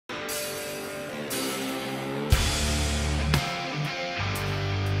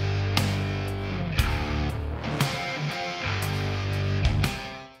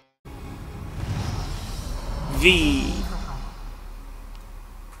V.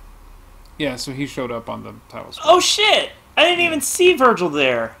 Yeah, so he showed up on the title screen. Oh shit! I didn't even see Virgil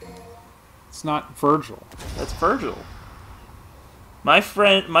there. It's not Virgil. That's Virgil. My good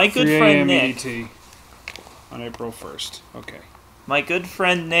 3 friend a.m. Nick. EDT on April 1st. Okay. My good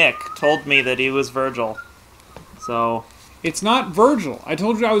friend Nick told me that he was Virgil. So. It's not Virgil. I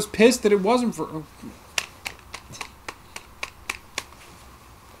told you I was pissed that it wasn't Virgil.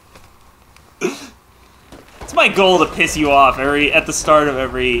 It's my goal to piss you off at the start of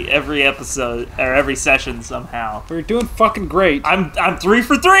every episode or every session somehow. We're doing fucking great. I'm 3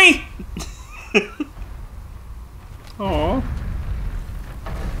 for 3. Aww.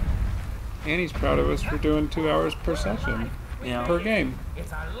 Annie's proud of us for doing 2 hours per session. Yeah. Per game.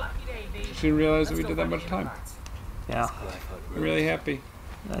 She didn't realize that we did that much time. Yeah. I'm really happy.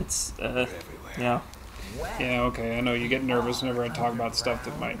 That's yeah. Yeah, okay, I know you get nervous whenever I talk about stuff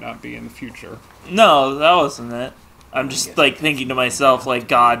that might not be in the future. No, that wasn't it. I'm just like thinking to myself, like,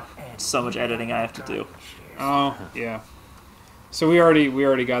 God, so much editing I have to do. Oh, yeah. So we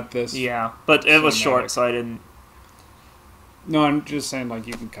already got this. Yeah, but it was short, so I didn't. No, I'm just saying, like,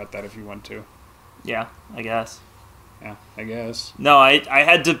 you can cut that if you want to. Yeah, I guess. Yeah, I guess. No,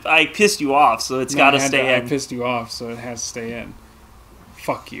 I pissed you off, so it's got to stay in. I pissed you off, so it has to stay in.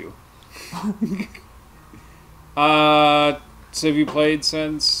 Fuck you. So have you played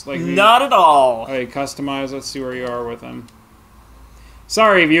since? Like, not at all. Okay, customize. Let's see where you are with them.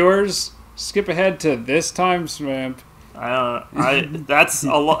 Sorry, viewers. Skip ahead to this time swamp. That's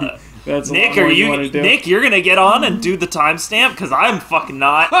a lot. That's a Nick, lot more you want to do. Nick, you're gonna get on and do the timestamp because I'm fucking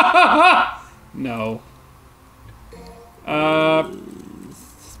not. No.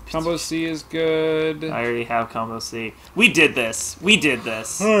 Combo C is good. I already have Combo C. We did this.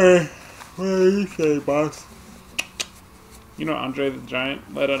 Alright. What do you say, boss? You know, Andre the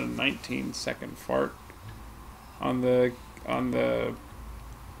Giant let out a 19-second fart on the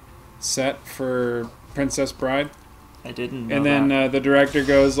set for Princess Bride. I didn't know And then that. the director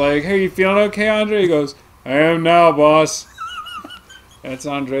goes like, "Hey, you feeling okay, Andre?" He goes, "I am now, boss." That's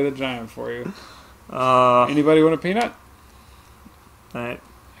Andre the Giant for you. Anybody want a peanut? Right.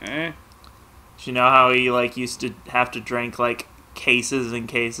 Eh? Do you know how he like used to have to drink like cases and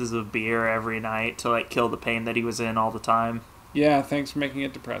cases of beer every night to like kill the pain that he was in all the time? Yeah, thanks for making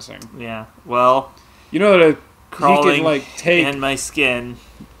it depressing. Yeah. Well, you know that crawling he could like take in my skin.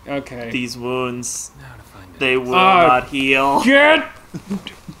 Okay. These wounds, they will not heal. Get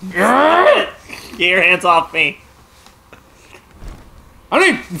Get your hands off me. I don't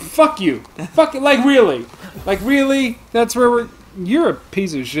even, fuck you. Fuck it, like really? That's where we're. You're a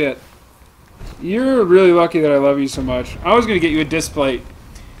piece of shit. You're really lucky that I love you so much. I was gonna get you a disc plate.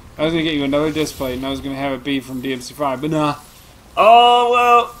 I was gonna get you another disc plate, and I was gonna have it be from DMC5, but nah. Oh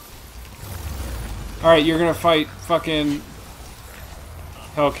well. All right, you're gonna fight fucking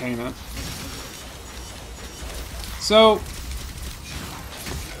Hellcana. So.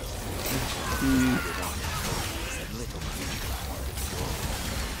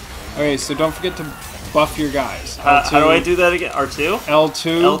 Okay, so don't forget to buff your guys. How do I do that again? R2?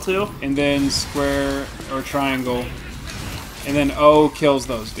 L2. L2? And then square or triangle. And then O kills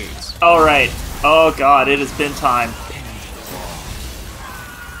those dudes. Oh, right. Oh, God, it has been time.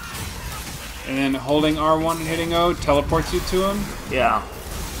 And then holding R1 and hitting O teleports you to him. Yeah.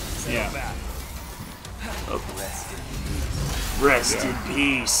 Yeah. Rest in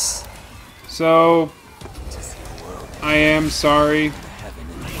peace. So, I am sorry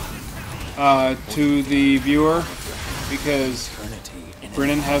to the viewer because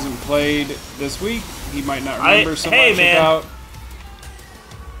Brennan hasn't played this week. He might not remember so much about.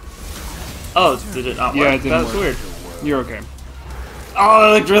 Oh, did it not work? Yeah, it didn't That's work. weird. You're okay.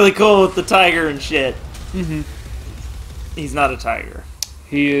 Oh, it looked really cool with the tiger and shit. Mm-hmm. He's not a tiger.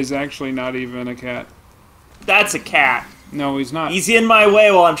 He is actually not even a cat. That's a cat. No, he's not. He's in my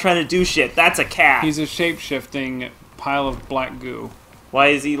way while I'm trying to do shit. That's a cat. He's a shape-shifting pile of black goo.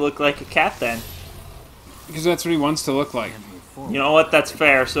 Why does he look like a cat then? Because that's what he wants to look like. You know what? That's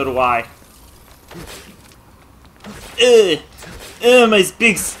fair. So do I. Ugh. Ugh, my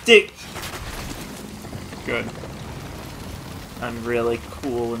big stick. Good. I'm really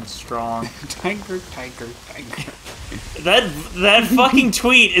cool and strong. Tiger. That fucking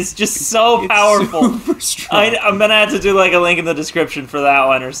tweet is just so powerful. Super strong. I'm gonna have to do like a link in the description for that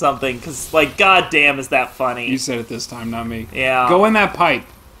one or something, because like, goddamn, is that funny? You said it this time, not me. Yeah. Go in that pipe,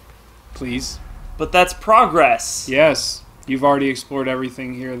 please. But that's progress. Yes, you've already explored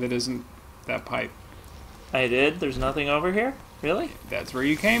everything here that isn't that pipe. I did. There's nothing over here. Really? That's where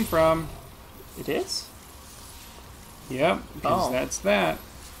you came from. It is. Yep, because that's that.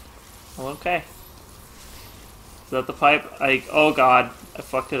 Well, okay. that the pipe? Oh god, I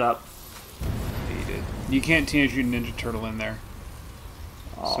fucked it up. Yeah, you did. You can't Teenage Mutant Ninja Turtle in there.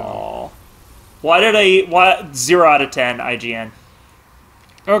 Oh. Why did I... Why? 0 out of 10, IGN.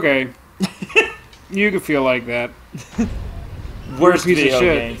 Okay. You could feel like that. Worst piece video of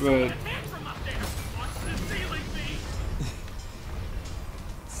shit, game. but...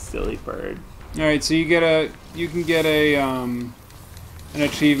 Silly bird. Alright, so you can get a an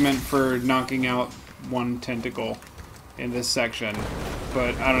achievement for knocking out one tentacle in this section,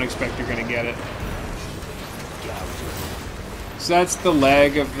 but I don't expect you're gonna get it. So that's the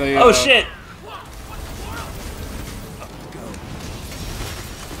leg of the Oh shit!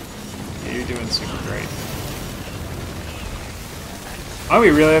 Yeah, you're doing super great. I'll be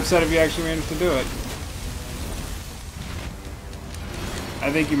really upset if you actually managed to do it.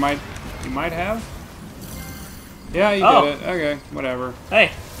 I think you might have. Yeah, you did it. Okay, whatever.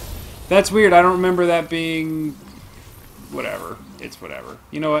 Hey. That's weird. I don't remember that being... Whatever. It's whatever.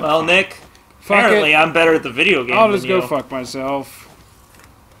 You know what? Well, Nick, Fuck apparently it. I'm better at the video game I'll just than go you. fuck myself.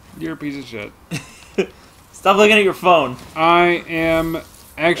 You're a piece of shit. Stop looking at your phone. I am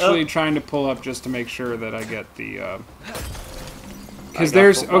actually trying to pull up just to make sure that I get the... Because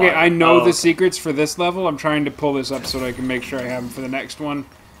there's... Okay, I know the secrets for this level. I'm trying to pull this up so that I can make sure I have them for the next one.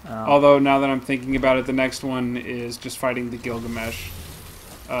 Although, now that I'm thinking about it, the next one is just fighting the Gilgamesh.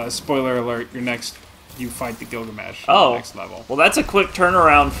 Spoiler alert, you fight the Gilgamesh in the next level. Well, that's a quick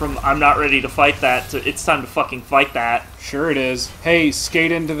turnaround from I'm not ready to fight that to it's time to fucking fight that. Sure it is. Hey,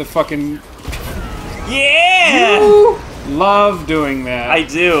 skate into the fucking... Yeah! You love doing that. I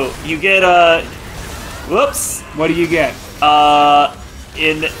do. You get, whoops. What do you get?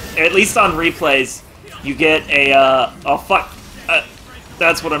 At least on replays, you get a, oh fuck.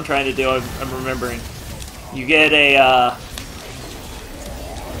 That's what I'm trying to do, I'm remembering. You get a,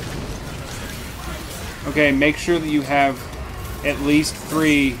 Okay, make sure that you have at least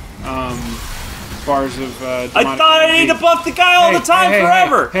 3 bars of I thought I need to buff the guy all the time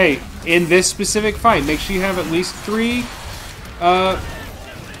forever! Hey, in this specific fight, make sure you have at least 3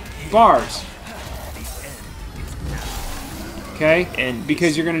 bars. Okay? And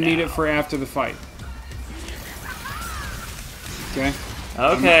because you're going to need it for after the fight. Okay?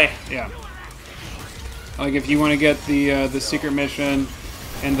 Okay. Yeah. Like, if you want to get the secret mission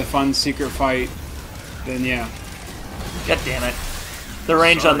and the fun secret fight, then yeah. God damn it. The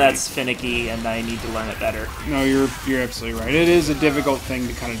range on that's finicky, and I need to learn it better. No, you're absolutely right. It is a difficult thing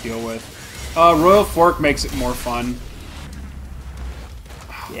to kind of deal with. Royal Fork makes it more fun.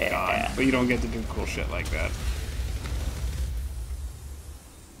 Oh, Yeah. God. But you don't get to do cool shit like that.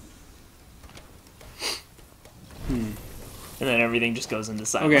 And then everything just goes into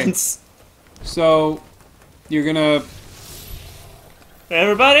silence. Okay. So, you're gonna...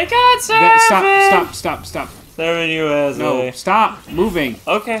 Everybody got seven! Stop. 7 USA. No, stop moving.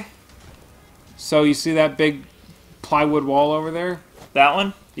 Okay. So, you see that big plywood wall over there? That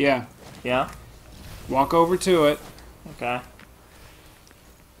one? Yeah. Yeah. Walk over to it. Okay.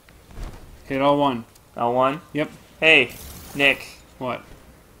 Hit L1. L1? Yep. Hey, Nick. What?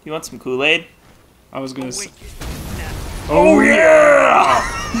 You want some Kool-Aid? I was gonna... Oh yeah!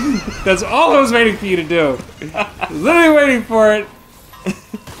 That's all I was waiting for you to do. I was literally waiting for it.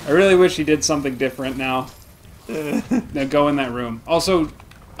 I really wish he did something different now. Now go in that room. Also,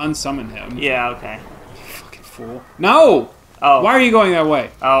 unsummon him. Yeah, okay. Fucking fool. No! Oh. Why are you going that way?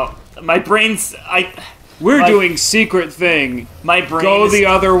 Oh, my brain's... We're doing secret thing. My brain Go the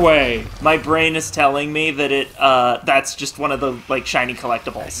other way. My brain is telling me that it, that's just one of the, like, shiny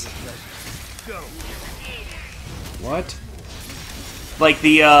collectibles. What? Like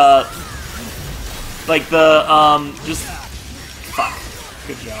the, just... Fuck.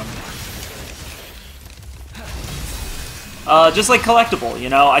 Good job. Just like collectible, you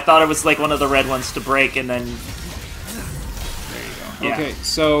know? I thought it was like one of the red ones to break and then... There you go. Yeah. Okay,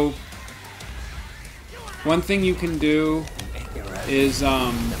 so... One thing you can do is,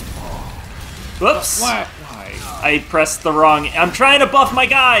 Whoops! Why? I pressed the wrong... I'm trying to buff my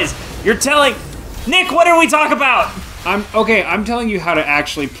guys! You're telling... Nick, what did we talk about? I'm telling you how to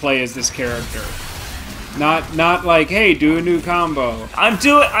actually play as this character. Not like, hey, do a new combo. I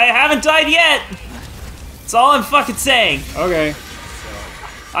haven't died yet! That's all I'm fucking saying. Okay.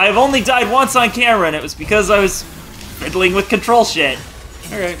 I've only died once on camera, and it was because I was fiddling with control shit.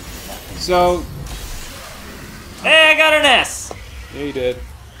 Okay. So... Hey, I got an S! Yeah, you did.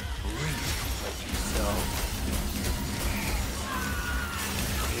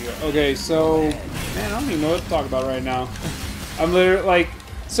 Okay, so... Man, I don't even know what to talk about right now. I'm literally, like...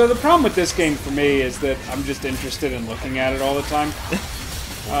 So the problem with this game for me is that I'm just interested in looking at it all the time.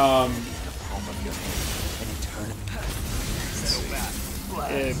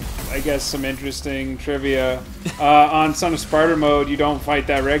 I guess some interesting trivia. On Son of Sparta mode, you don't fight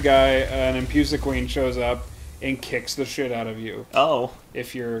that red guy. An Impusa Queen shows up and kicks the shit out of you. Oh.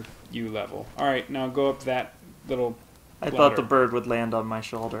 If you're U level. Alright, now go up that little I ladder. thought the bird would land on my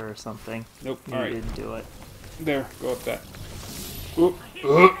shoulder or something. Nope. You Alright. didn't do it. There, go up that. Oop.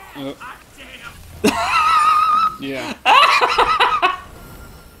 Yeah.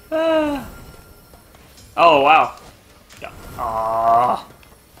 Oh, wow. Yeah. Aww.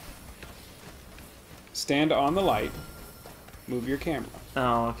 Stand on the light. Move your camera.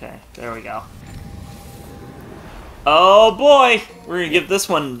 Oh, okay. There we go. Oh, boy! We're gonna give this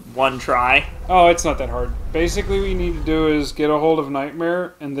one try. Oh, it's not that hard. Basically, what you need to do is get a hold of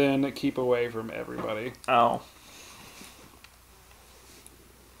Nightmare and then keep away from everybody. Oh.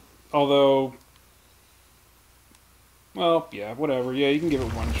 Although... Well, yeah, whatever. Yeah, you can give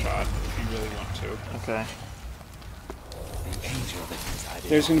it one shot if you really want to. Okay.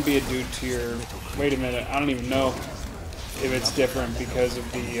 There's going to be a dude to your... Wait a minute, I don't even know if it's different because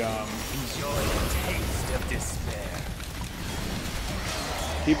of the...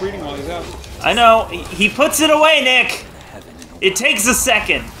 Keep reading while he's out. I know. He puts it away, Nick! It takes a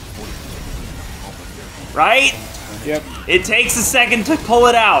second. Right? Yep, It takes a second to pull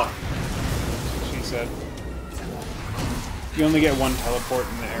it out. she said. You only get one teleport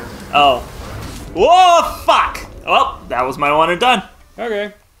in the air. Oh. Whoa, fuck! Well, that was my one and done.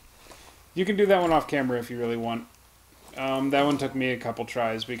 Okay. You can do that one off camera if you really want. That one took me a couple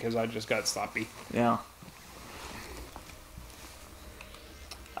tries because I just got sloppy. Yeah.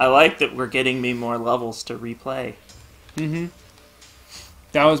 I like that we're getting me more levels to replay. Mm-hmm.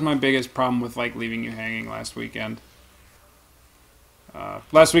 That was my biggest problem with, like, leaving you hanging last weekend.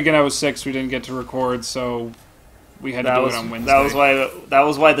 Last weekend I was sick, so we didn't get to record, so we had to do it on Wednesday. That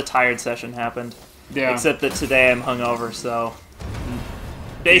was why the tired session happened. Yeah. Except that today I'm hungover, so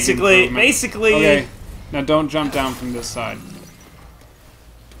basically. Okay. Now don't jump down from this side.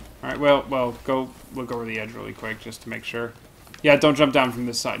 All right. Well, go look over the edge really quick just to make sure. Yeah, don't jump down from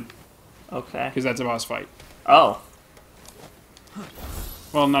this side Okay. because that's a boss fight. Oh,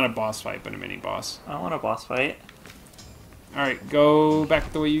 Well, not a boss fight, but a mini boss. I want a boss fight. All right, go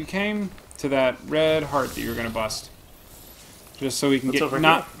back the way you came to that red heart that you're gonna bust. Just so we can What's get over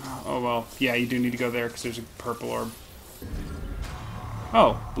not. Oh well, yeah, you do need to go there because there's a purple orb.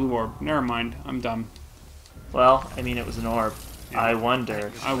 Oh, blue orb. Never mind. I'm dumb. Well, I mean, it was an orb. Yeah. I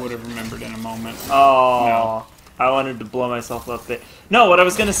wonder. I would have remembered in a moment. Oh, I wanted to blow myself up there. No, what I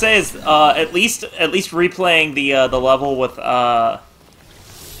was gonna say is at least replaying the level with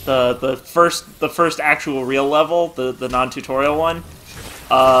the first actual real level, the non-tutorial one.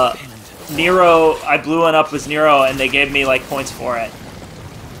 Nero, I blew one up as Nero, and they gave me like points for it.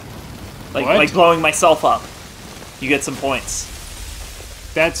 Like blowing myself up, you get some points.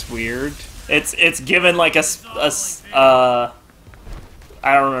 That's weird. It's given like a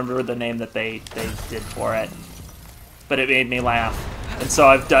I don't remember the name that they did for it, but it made me laugh, and so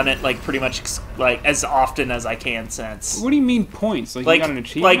I've done it like pretty much like as often as I can since. What do you mean points? Like you got an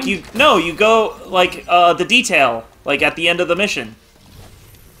achievement? Like you go like the detail like at the end of the mission.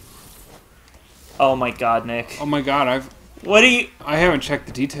 Oh my god, Nick. Oh my god, I haven't checked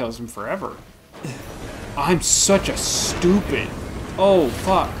the details in forever. I'm such a stupid. Oh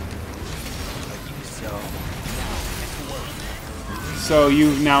fuck. So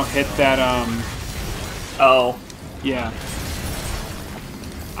you've now hit that Oh. yeah.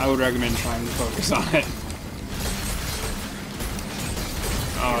 I would recommend trying to focus on it.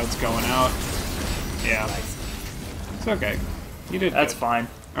 Oh, it's going out. Yeah. It's okay. You did That's good. fine.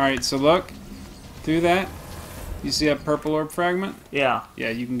 Alright, so look. Through that. You see that purple orb fragment? Yeah. Yeah,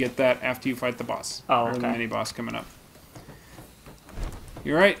 you can get that after you fight the boss. Oh, or the okay. mini boss coming up.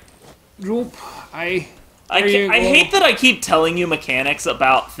 You're right. Droop. I hate that I keep telling you mechanics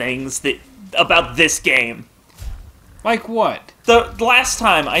about things about this game. Like what? The last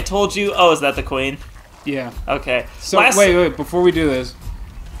time I told you, oh, is that the queen? Yeah. Okay. So wait, before we do this,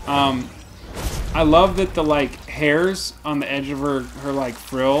 I love that the like hairs on the edge of her like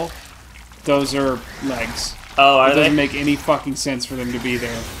frill, those are legs. Oh, are It doesn't they? make any fucking sense for them to be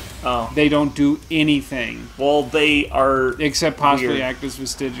there. Oh. They don't do anything Well, they are except possibly weird. act as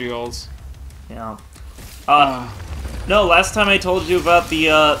vestigials. Yeah. No, last time I told you about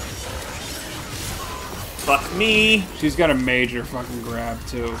the fuck me. She's got a major fucking grab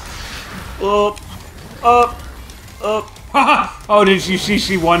too. Up. Oh, did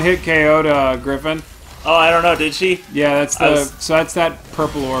she one hit KO'd Griffin? Oh, I don't know. Did she? Yeah, that's so that's that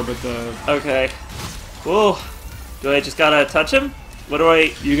purple orb at the. Okay. Whoa. Do I just gotta touch him? What do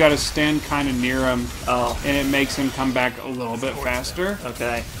I... You gotta stand kind of near him, Oh, and it makes him come back a little bit faster.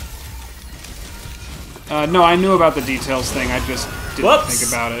 okay. No, I knew about the details thing. I just didn't Whoops.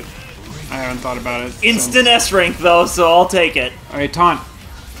 think about it. I haven't thought about it. Instant S rank, though, so I'll take it. Alright, taunt.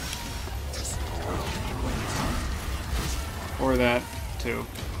 Or that, too.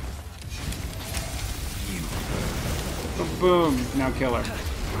 Boom. Now kill her.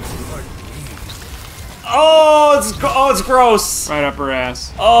 Oh, it's gross. Right up her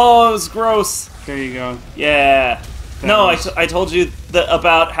ass. Oh, it's gross. There you go. Yeah. No, was- I told you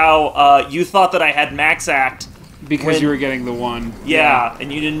about how you thought that I had max act. Because When- you were getting the one. Yeah,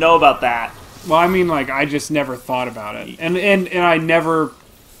 and you didn't know about that. Well, I mean, like, I just never thought about it. And I never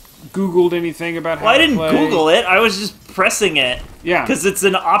Googled anything about how Well, I to didn't play. Google it. I was just pressing it. Yeah. Because it's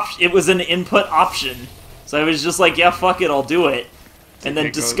an option. It was an input option. So I was just like, yeah, fuck it, I'll do it. And then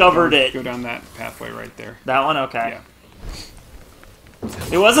Okay, discovered it. Go down that pathway right there. That one? Okay. Yeah.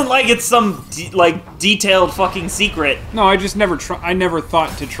 It wasn't like it's some, detailed fucking secret. No, I just never I never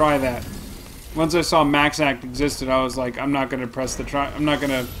thought to try that. Once I saw Max Act existed, I was like, I'm not going to press the try. I'm not going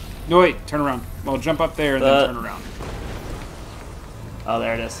to... No, wait, turn around. Well, jump up there and then turn around. Oh,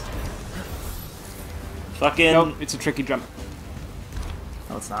 there it is. Fucking... Nope, it's a tricky jump.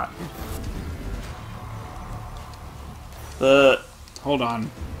 No, it's not. Hold on.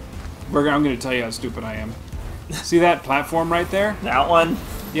 I'm going to tell you how stupid I am. See that platform right there? That one?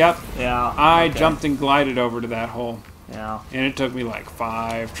 Yep. Yeah. I okay. jumped and glided over to that hole. Yeah. And it took me like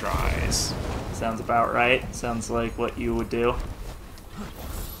 5 tries. Sounds about right. Sounds like what you would do.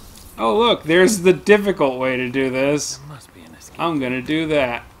 Oh, look, there's the difficult way to do this. There must be an escape. I'm going to do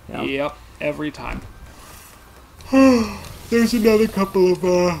that. Yep. Yep, every time. There's another couple of,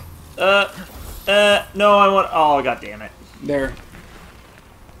 No, I want... Oh, god damn it. There.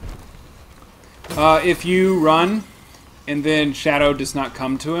 If you run, and then Shadow does not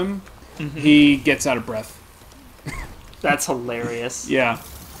come to him, he gets out of breath. That's hilarious. Yeah.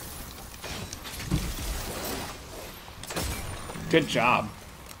 Good job.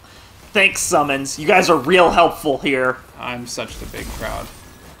 Thanks, Summons. You guys are real helpful here. I'm such the big crowd.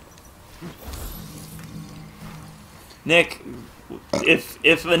 Nick,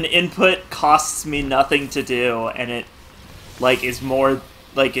 if an input costs me nothing to do, and it, like, is more...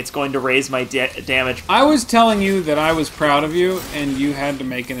 Like, it's going to raise my damage... I was telling you that I was proud of you, and you had to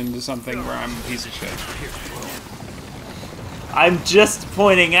make it into something where I'm a piece of shit. I'm just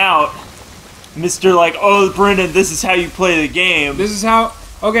pointing out, Mr. Like, oh, Brendan, this is how you play the game. This is how...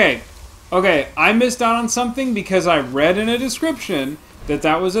 Okay. Okay, I missed out on something because I read in a description that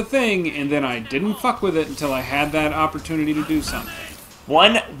that was a thing, and then I didn't fuck with it until I had that opportunity to do something.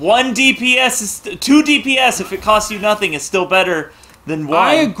 One DPS is... 2 DPS, if it costs you nothing, is still better than 1.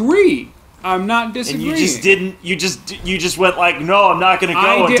 I agree. I'm not disagreeing. And you just didn't... You just went like, no, I'm not going to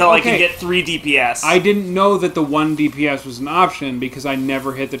go until I can get 3 DPS. I didn't know that the 1 DPS was an option because I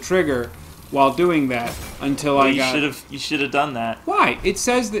never hit the trigger while doing that until I got... You should have done that. Why? It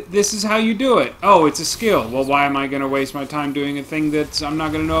says that this is how you do it. Oh, it's a skill. Well, why am I going to waste my time doing a thing that I'm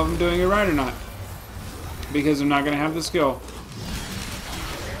not going to know if I'm doing it right or not? Because I'm not going to have the skill.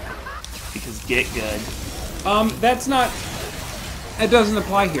 Because get good. That's not... It doesn't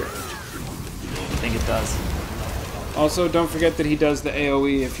apply here. I think it does. Also, don't forget that he does the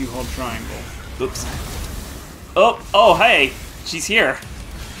AoE if you hold triangle. Oops. Oh, hey. She's here.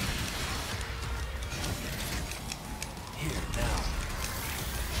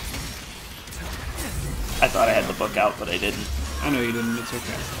 I thought I had the book out, but I didn't. I know you didn't. It's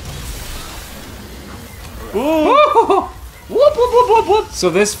okay. Ooh. Whoop, whoop, whoop, whoop, whoop. So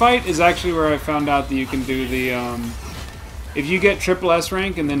this fight is actually where I found out that you can do the, if you get triple S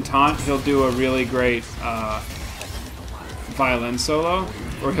rank and then taunt, he'll do a really great, violin solo,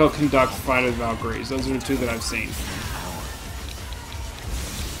 or he'll conduct Fight of the Valkyries. Those are the 2 that I've seen.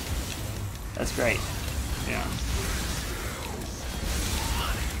 That's great. Yeah.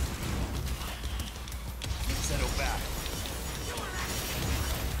 Settle back.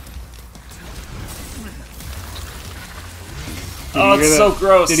 Oh, it's so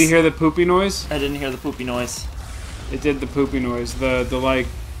gross. Did you hear the poopy noise? I didn't hear the poopy noise. It did the poopy noise. The like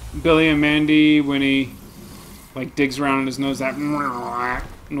Billy and Mandy when he like digs around in his nose, that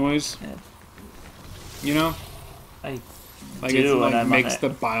noise. Yeah. You know? I Like do, it and like I'm makes the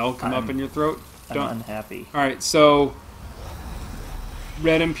bile come up I'm- in your throat. I'm Don't. unhappy. All right, so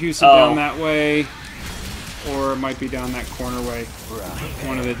red and Pusa Oh. down that way, or it might be down that corner way.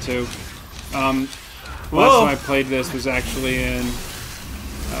 One of the 2. Last Whoa. time I played this was actually in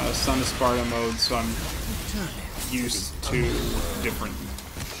Son of Sparta mode, so I'm used to different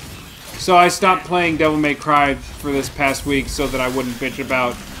So I stopped playing Devil May Cry for this past week so that I wouldn't bitch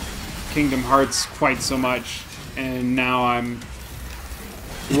about Kingdom Hearts quite so much, and now I'm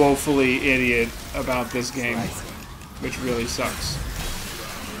woefully idiot about this game, which really sucks.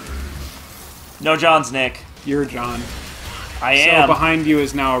 No John's, Nick. You're John. I So am. behind you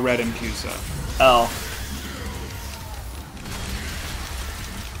is now a red Impusa. Oh.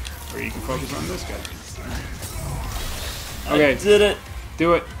 Or you can focus on this guy. Okay, I did it.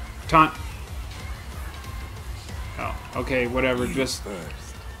 do it. Taunt. Oh, okay, whatever. Just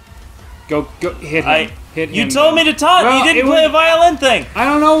go hit him. Hit him. You told me to taunt. Well, you didn't it play a was- violin thing. I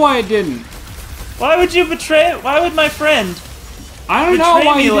don't know why it didn't. Why would you betray? Why would my friend I don't know betray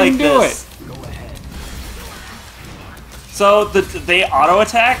why me you like didn't do this? it. So they auto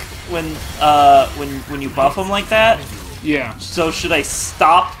attack when you buff them like that. Yeah. So should I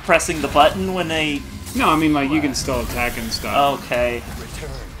stop pressing the button when they? No, I mean, like, you can still attack and stuff. Okay. Return.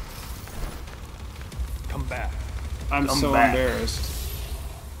 Come back. I'm come so back. embarrassed.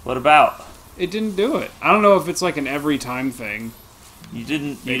 What about? It didn't do it. I don't know if it's like an every time thing. You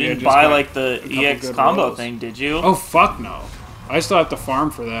didn't Maybe I didn't just buy got like the a couple EX good combo rolls. thing, did you? Oh, fuck no. I still have to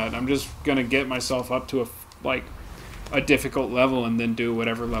farm for that. I'm just gonna get myself up to a difficult level and then do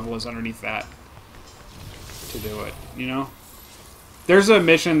whatever level is underneath that to do it, you know? There's a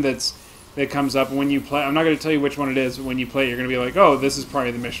mission that comes up when you play. I'm not going to tell you which one it is, but when you play, you're going to be like, oh, this is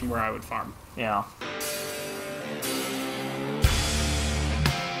probably the mission where I would farm. Yeah.